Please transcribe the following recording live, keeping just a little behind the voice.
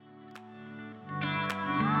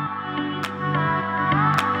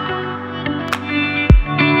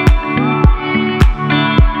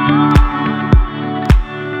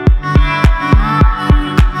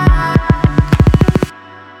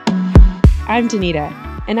I'm Danita,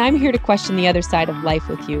 and I'm here to question the other side of life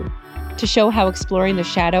with you, to show how exploring the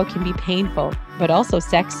shadow can be painful, but also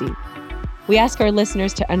sexy. We ask our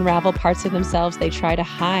listeners to unravel parts of themselves they try to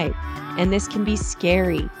hide, and this can be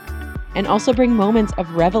scary, and also bring moments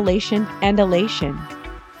of revelation and elation.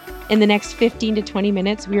 In the next 15 to 20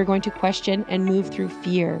 minutes, we are going to question and move through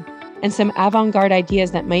fear and some avant-garde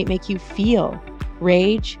ideas that might make you feel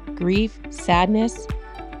rage, grief, sadness,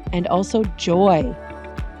 and also joy.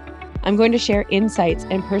 I'm going to share insights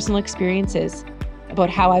and personal experiences about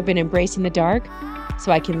how I've been embracing the dark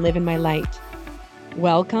so I can live in my light.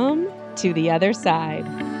 Welcome to the other side.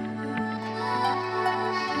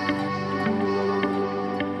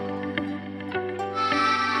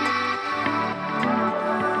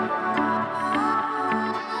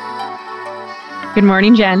 Good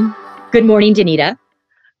morning, Jen. Good morning, Danita.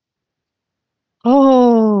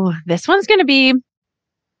 Oh, this one's going to be,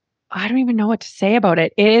 I don't even know what to say about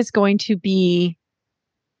it. It is going to be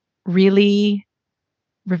really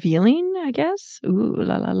revealing, I guess. Ooh,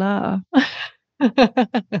 la, la, la.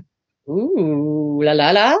 Ooh, la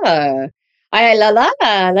la la. I la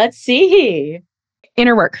la. Let's see.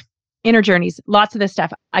 Inner work, inner journeys, lots of this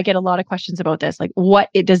stuff. I get a lot of questions about this. Like,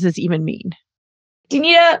 does this even mean?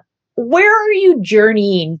 Danita, where are you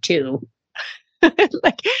journeying to?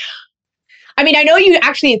 I know you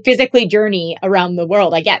actually physically journey around the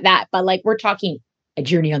world. I get that. But we're talking a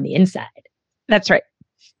journey on the inside. That's right.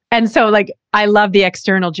 And so I love the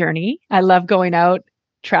external journey. I love going out,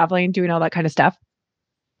 traveling, doing all that kind of stuff.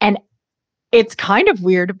 And it's kind of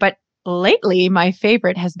weird, but lately my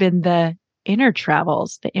favorite has been the inner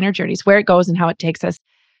travels, the inner journeys, where it goes and how it takes us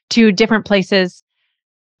to different places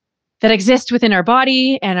that exist within our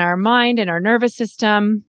body and our mind and our nervous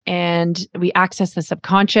system. And we access the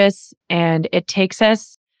subconscious, and it takes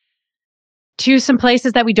us to some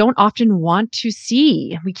places that we don't often want to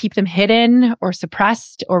see. We keep them hidden or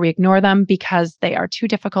suppressed, or we ignore them because they are too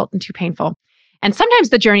difficult and too painful. And sometimes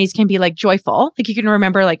the journeys can be joyful. You can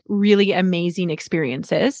remember really amazing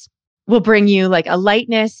experiences. Will bring you a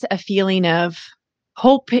lightness, a feeling of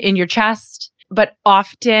hope in your chest. But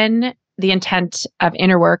often the intent of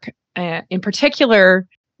inner work, in particular,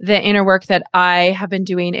 the inner work that I have been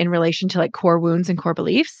doing in relation to core wounds and core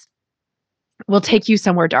beliefs, will take you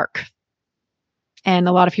somewhere dark. And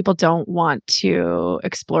a lot of people don't want to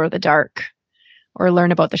explore the dark or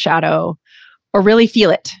learn about the shadow or really feel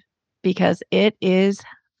it because it is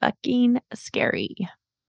fucking scary.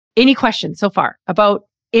 Any questions so far about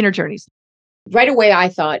inner journeys? Right away, I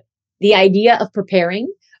thought the idea of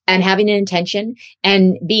preparing and having an intention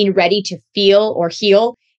and being ready to feel or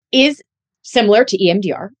heal is similar to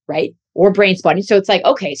EMDR, right? Or brain spotting. So it's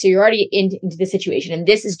okay, so you're already into the situation. And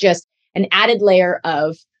this is just an added layer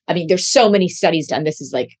of, there's so many studies done. This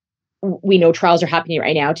is we know trials are happening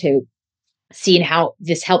right now to seeing how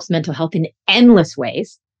this helps mental health in endless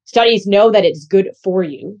ways. Studies know that it's good for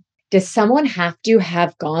you. Does someone have to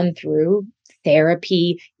have gone through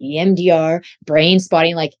therapy, EMDR, brain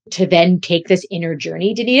spotting, to then take this inner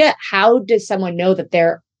journey, Danita? How does someone know that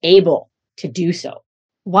they're able to do so?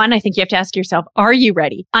 One, I think you have to ask yourself, are you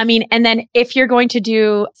ready? And then if you're going to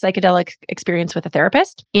do psychedelic experience with a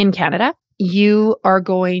therapist in Canada, you are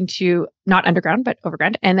going to, not underground, but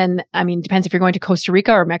overground. And then, depends if you're going to Costa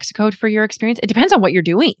Rica or Mexico for your experience. It depends on what you're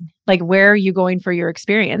doing. Where are you going for your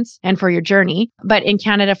experience and for your journey? But in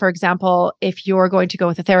Canada, for example, if you're going to go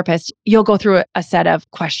with a therapist, you'll go through a set of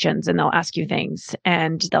questions and they'll ask you things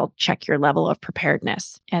and they'll check your level of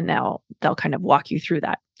preparedness and they'll kind of walk you through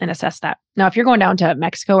that and assess that. Now, if you're going down to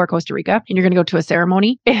Mexico or Costa Rica and you're going to go to a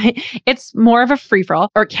ceremony, it's more of a free-for-all,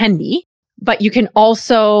 or it can be. But you can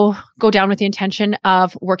also go down with the intention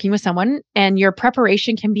of working with someone, and your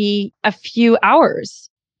preparation can be a few hours.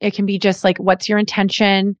 It can be just what's your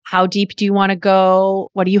intention? How deep do you want to go?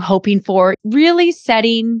 What are you hoping for? Really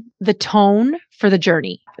setting the tone for the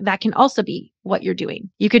journey. That can also be what you're doing.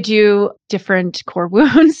 You could do different core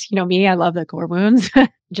wounds. You know me, I love the core wounds.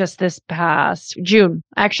 Just this past June,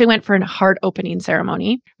 I actually went for a heart opening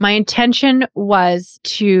ceremony. My intention was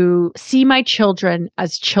to see my children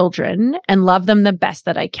as children and love them the best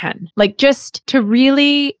that I can. Just to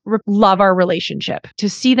really love our relationship, to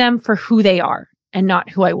see them for who they are and not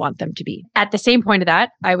who I want them to be. At the same point of that,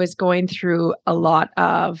 I was going through a lot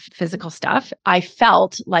of physical stuff. I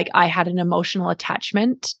felt like I had an emotional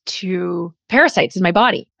attachment to parasites in my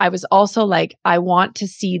body. I was also I want to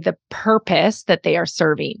see the purpose that they are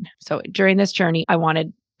serving. So during this journey, I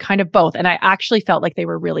wanted kind of both. And I actually felt like they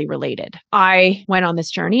were really related. I went on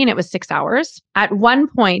this journey and it was 6 hours. At one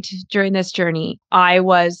point during this journey, I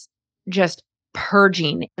was just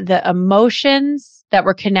purging the emotions that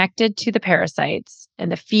were connected to the parasites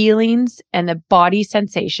and the feelings and the body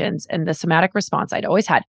sensations and the somatic response I'd always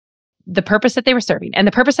had, the purpose that they were serving. And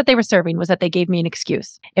the purpose that they were serving was that they gave me an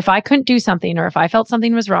excuse. If I couldn't do something or if I felt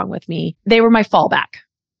something was wrong with me, they were my fallback.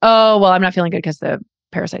 Oh, well, I'm not feeling good because the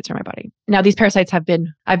parasites are in my body. Now, these parasites I've been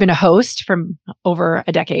a host for over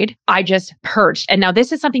a decade. I just purged. And now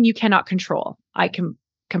this is something you cannot control. I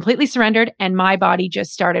completely surrendered and my body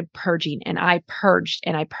just started purging, and I purged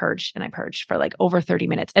and I purged and I purged for like over 30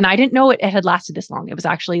 minutes. And I didn't know it had lasted this long. It was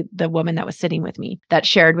actually the woman that was sitting with me that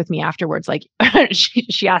shared with me afterwards. Like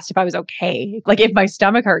she asked if I was okay, like if my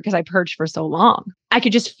stomach hurt because I purged for so long. I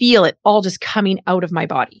could just feel it all just coming out of my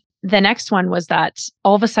body. The next one was that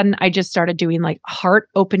all of a sudden I just started doing like heart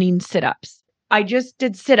opening sit-ups. I just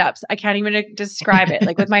did sit-ups. I can't even describe it,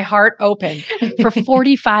 like with my heart open for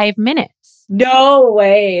 45 minutes. No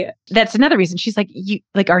way. That's another reason. She's like,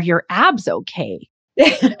 are your abs okay?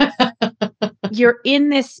 You're in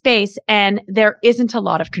this space and there isn't a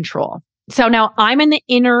lot of control. So now I'm in the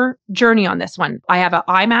inner journey on this one. I have an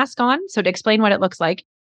eye mask on. So to explain what it looks like,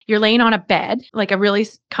 you're laying on a bed, like a really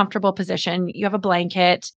comfortable position. You have a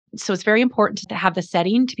blanket. So it's very important to have the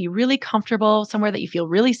setting to be really comfortable, somewhere that you feel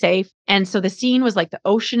really safe. And so the scene was like the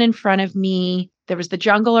ocean in front of me. There was the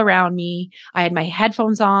jungle around me. I had my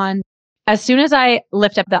headphones on. As soon as I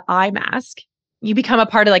lift up the eye mask, you become a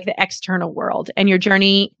part of like the external world, and your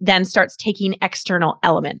journey then starts taking external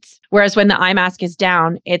elements. Whereas when the eye mask is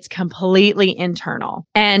down, it's completely internal.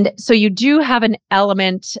 And so you do have an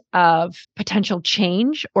element of potential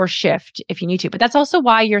change or shift if you need to, but that's also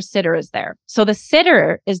why your sitter is there. So the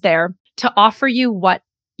sitter is there to offer you what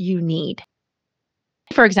you need.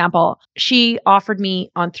 For example, she offered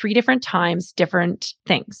me on 3 different times, different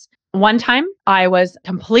things. One time I was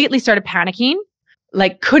completely started panicking,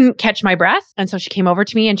 like couldn't catch my breath. And so she came over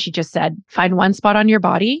to me and she just said, find one spot on your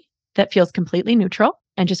body that feels completely neutral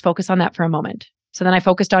and just focus on that for a moment. So then I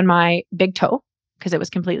focused on my big toe because it was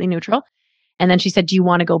completely neutral. And then she said, do you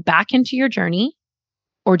want to go back into your journey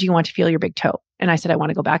or do you want to feel your big toe? And I said, I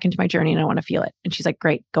want to go back into my journey and I want to feel it. And she's like,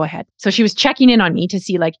 great, go ahead. So she was checking in on me to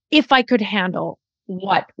see like if I could handle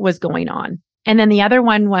what was going on. And then the other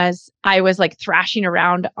one was I was like thrashing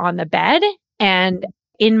around on the bed, and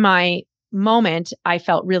in my moment, I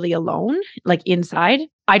felt really alone, like inside.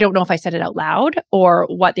 I don't know if I said it out loud or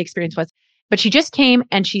what the experience was, but she just came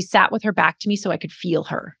and she sat with her back to me so I could feel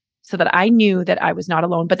her, so that I knew that I was not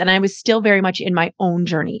alone. But then I was still very much in my own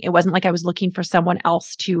journey. It wasn't like I was looking for someone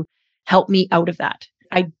else to help me out of that.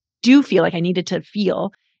 I do feel like I needed to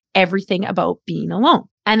feel everything about being alone.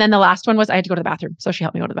 And then the last one was I had to go to the bathroom. So she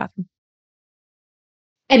helped me go to the bathroom.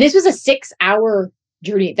 And this was a 6-hour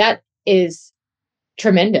journey. That is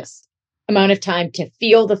tremendous amount of time to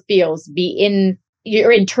feel the feels, be in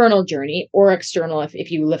your internal journey or external if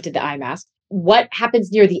you lifted the eye mask. What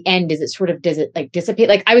happens near the end? Does it like dissipate?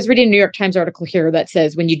 Like I was reading a New York Times article here that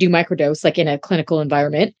says when you do microdose, like in a clinical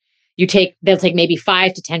environment, they'll take maybe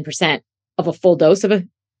 5 to 10% of a full dose of a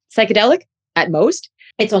psychedelic at most.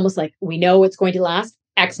 It's almost like we know it's going to last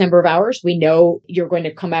X number of hours. We know you're going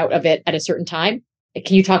to come out of it at a certain time.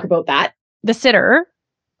 Can you talk about that? The sitter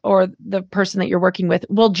or the person that you're working with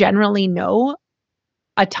will generally know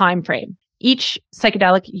a time frame. Each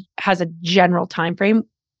psychedelic has a general time frame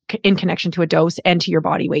in connection to a dose and to your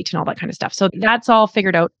body weight and all that kind of stuff. So that's all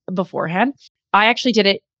figured out beforehand. I actually did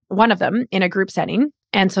it, one of them, in a group setting.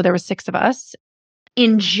 And so there were 6 of us.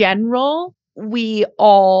 In general, we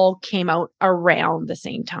all came out around the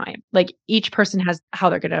same time. Like each person has how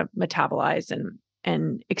they're going to metabolize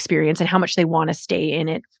and experience and how much they want to stay in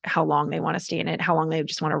it, how long they want to stay in it, how long they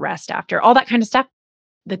just want to rest after, all that kind of stuff.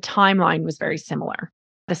 The timeline was very similar.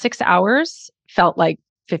 The 6 hours felt like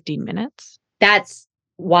 15 minutes. That's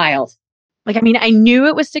wild. Like, I mean, I knew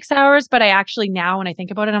it was 6 hours, but I actually now when I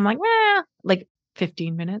think about it, I'm like, like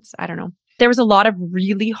 15 minutes. I don't know. There was a lot of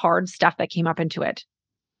really hard stuff that came up into it.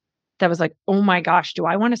 That was like, oh my gosh, do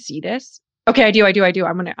I want to see this? Okay, I do.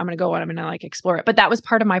 I'm gonna go and I'm gonna like explore it. But that was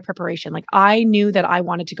part of my preparation. Like I knew that I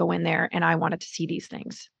wanted to go in there and I wanted to see these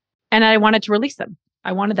things. And I wanted to release them.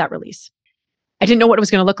 I wanted that release. I didn't know what it was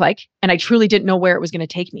going to look like. And I truly didn't know where it was going to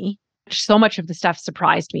take me. So much of the stuff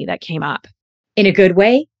surprised me that came up. In a good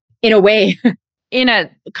way? In a way. In a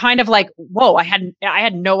kind of like, whoa, I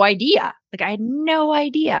had no idea. Like I had no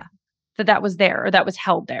idea that was there or that was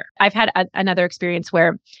held there. I've had another experience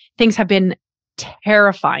where things have been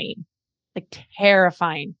terrifying. Like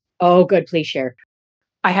terrifying. Oh, good. Please share.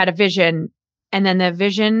 I had a vision and then the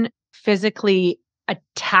vision physically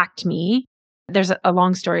attacked me. There's a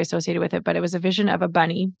long story associated with it, but it was a vision of a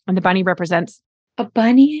bunny and the bunny represents a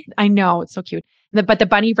bunny. I know, it's so cute. But the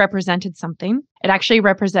bunny represented something. It actually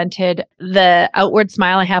represented the outward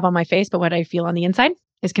smile I have on my face, but what I feel on the inside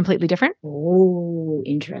is completely different. Oh,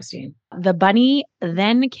 interesting. The bunny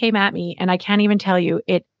then came at me, and I can't even tell you,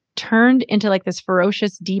 it turned into like this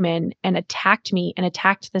ferocious demon and attacked me and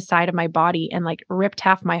attacked the side of my body and like ripped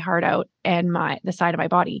half my heart out and the side of my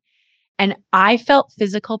body. And I felt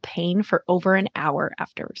physical pain for over an hour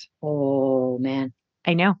afterwards. Oh, man.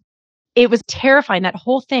 I know. It was terrifying, that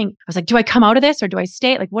whole thing. I was like, do I come out of this or do I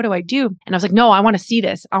stay? Like, what do I do? And I was like, no, I want to see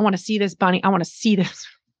this. I want to see this bunny. I want to see this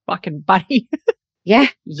fucking bunny. Yeah.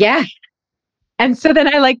 Yeah. And so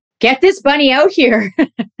then I like, get this bunny out here.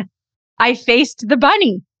 I faced the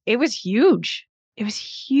bunny. It was huge. It was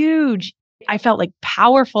huge. I felt like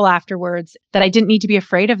powerful afterwards, that I didn't need to be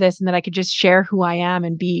afraid of this and that I could just share who I am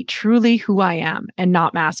and be truly who I am and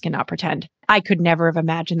not mask and not pretend. I could never have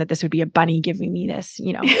imagined that this would be a bunny giving me this,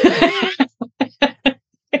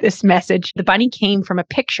 this message. The bunny came from a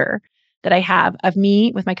picture that I have of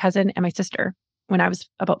me with my cousin and my sister when I was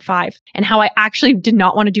about 5, and how I actually did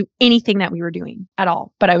not want to do anything that we were doing at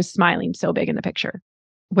all, but I was smiling so big in the picture.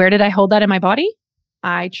 Where did I hold that in my body?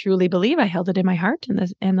 I truly believe I held it in my heart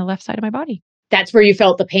and the left side of my body. That's where you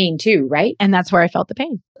felt the pain too, right? And that's where I felt the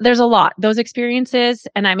pain. There's a lot, those experiences.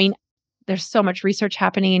 And I mean, there's so much research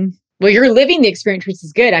happening. Well, you're living the experience, which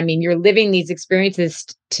is good. I mean, you're living these experiences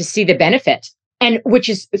to see the benefit, and which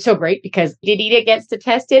is so great because Danita gets to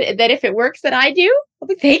test it. And then if it works, then I do. I'll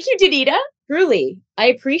be, thank you, Danita. Truly, I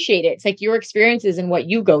appreciate it. It's like your experiences and what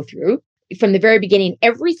you go through from the very beginning.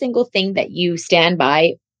 Every single thing that you stand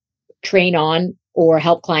by, train on, or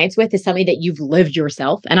help clients with is something that you've lived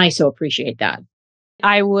yourself. And I so appreciate that.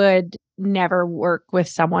 I would never work with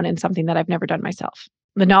someone in something that I've never done myself.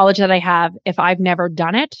 The knowledge that I have, if I've never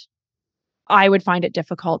done it, I would find it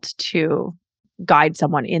difficult to guide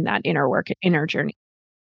someone in that inner work, inner journey.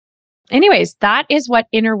 Anyways, that is what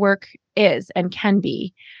inner work is and can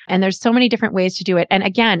be. And there's so many different ways to do it. And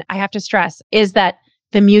again, I have to stress is that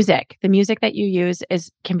the music that you use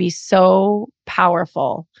can be so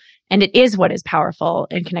powerful. And it is what is powerful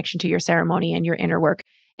in connection to your ceremony and your inner work.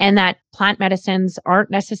 And that plant medicines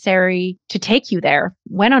aren't necessary to take you there.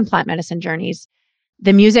 When on plant medicine journeys,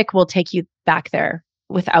 the music will take you back there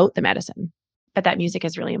without the medicine. But that music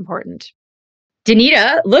is really important.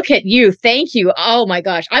 Danita, look at you. Thank you. Oh my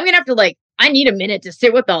gosh. I'm going to have to I need a minute to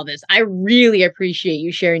sit with all this. I really appreciate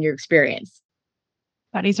you sharing your experience.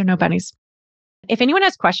 Bunnies or no bunnies. If anyone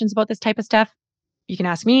has questions about this type of stuff, you can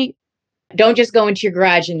ask me. Don't just go into your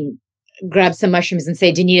garage and grab some mushrooms and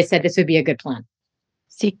say, Danita said this would be a good plan.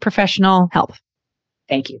 Seek professional help.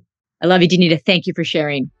 Thank you. I love you, Danita. Thank you for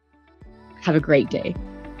sharing. Have a great day.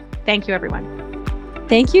 Thank you, everyone.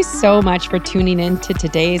 Thank you so much for tuning in to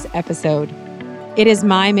today's episode. It is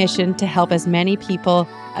my mission to help as many people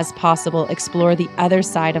as possible explore the other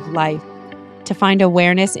side of life, to find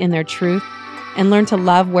awareness in their truth and learn to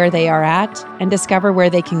love where they are at and discover where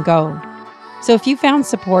they can go. So if you found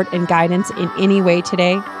support and guidance in any way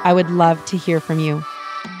today, I would love to hear from you.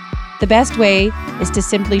 The best way is to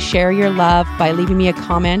simply share your love by leaving me a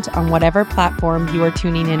comment on whatever platform you are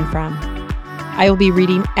tuning in from. I will be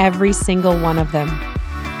reading every single one of them.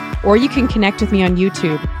 Or you can connect with me on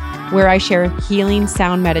YouTube, where I share healing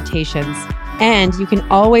sound meditations. And you can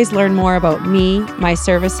always learn more about me, my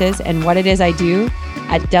services, and what it is I do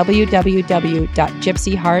at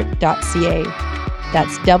www.gypsyheart.ca.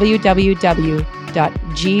 That's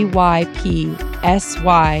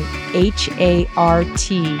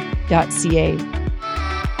www.gypsyhart.ca.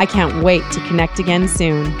 I can't wait to connect again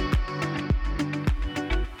soon.